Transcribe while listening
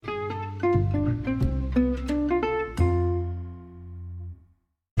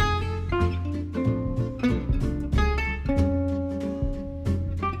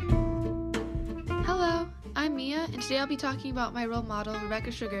I'll be talking about my role model, Rebecca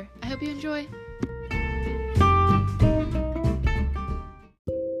Sugar. I hope you enjoy.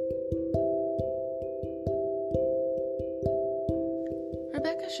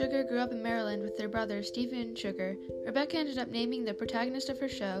 Rebecca Sugar grew up in Maryland with their brother, Steven Sugar. Rebecca ended up naming the protagonist of her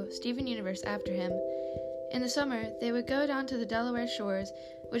show, Steven Universe, after him. In the summer, they would go down to the Delaware shores,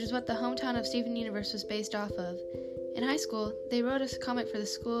 which is what the hometown of Steven Universe was based off of. In high school, they wrote a comic for the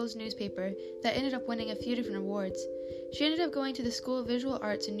school's newspaper that ended up winning a few different awards. She ended up going to the School of Visual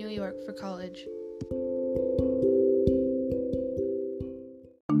Arts in New York for college.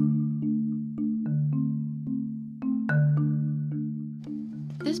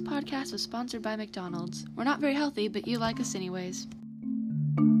 This podcast was sponsored by McDonald's. We're not very healthy, but you like us anyways.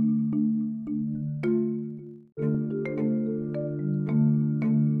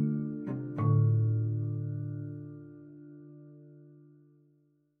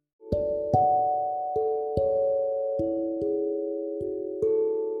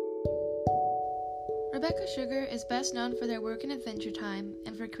 Rebecca Sugar is best known for their work in Adventure Time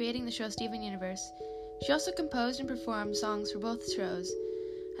and for creating the show Steven Universe. She also composed and performed songs for both shows.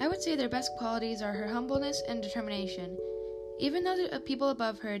 I would say their best qualities are her humbleness and determination. Even though the people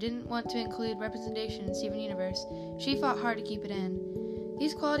above her didn't want to include representation in Steven Universe, she fought hard to keep it in.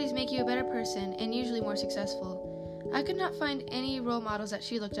 These qualities make you a better person and usually more successful. I could not find any role models that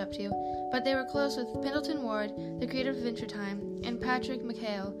she looked up to, but they were close with Pendleton Ward, the creator of Adventure Time, and Patrick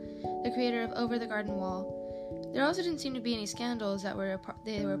McHale, the creator of Over the Garden Wall. There also didn't seem to be any scandals that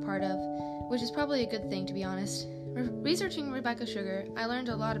they were a part of, which is probably a good thing, to be honest. Researching Rebecca Sugar, I learned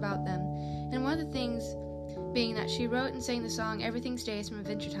a lot about them, and one of the things being that she wrote and sang the song Everything Stays from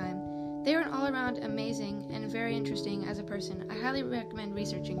Adventure Time. They were an all-around amazing and very interesting as a person. I highly recommend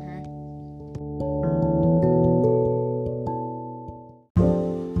researching her.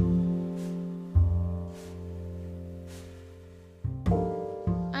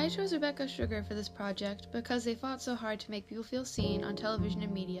 I chose Rebecca Sugar for this project because they fought so hard to make people feel seen on television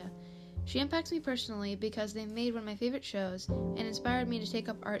and media. She impacts me personally because they made one of my favorite shows and inspired me to take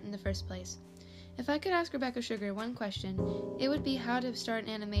up art in the first place. If I could ask Rebecca Sugar one question, it would be how to start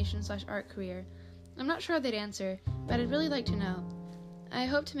an animation/art career. I'm not sure how they'd answer, but I'd really like to know. I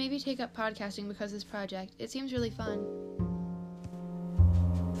hope to maybe take up podcasting because of this project. It seems really fun.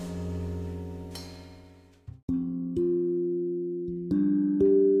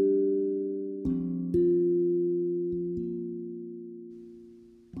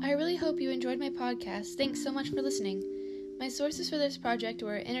 I really hope you enjoyed my podcast. Thanks so much for listening. My sources for this project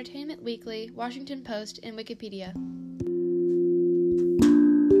were Entertainment Weekly, Washington Post, and Wikipedia.